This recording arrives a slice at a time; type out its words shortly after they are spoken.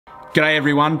G'day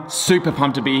everyone, super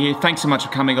pumped to be here. Thanks so much for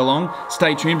coming along.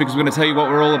 Stay tuned because we're going to tell you what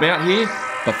we're all about here.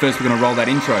 But first we're going to roll that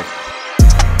intro.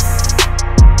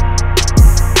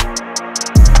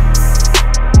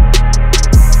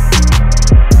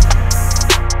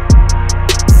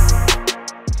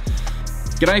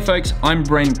 G'day folks, I'm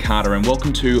Bren Carter and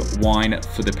welcome to Wine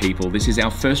for the People. This is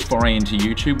our first foray into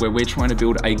YouTube where we're trying to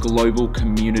build a global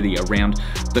community around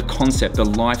the concept, the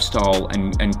lifestyle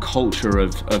and culture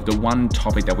of the one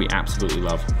topic that we absolutely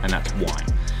love, and that's wine.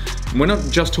 And we're not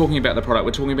just talking about the product,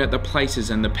 we're talking about the places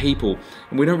and the people.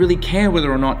 And we don't really care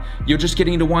whether or not you're just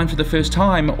getting into wine for the first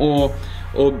time or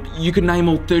you can name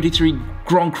all 33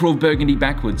 Grand Cru Burgundy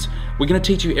backwards. We're gonna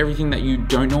teach you everything that you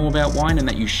don't know about wine and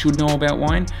that you should know about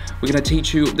wine. We're gonna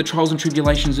teach you the trials and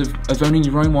tribulations of owning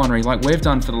your own winery like we've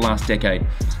done for the last decade.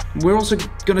 We're also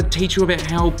gonna teach you about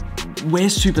how we're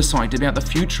super psyched about the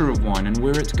future of wine and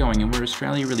where it's going and where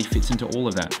Australia really fits into all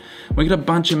of that. We've got a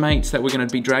bunch of mates that we're gonna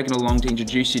be dragging along to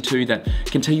introduce you to that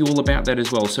can tell you all about that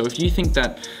as well. So if you think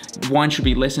that wine should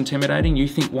be less intimidating, you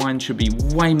think wine should be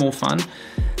way more fun,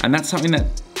 and that's something that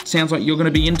sounds like you're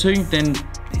gonna be into, then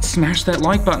smash that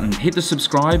like button, hit the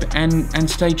subscribe, and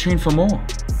stay tuned for more.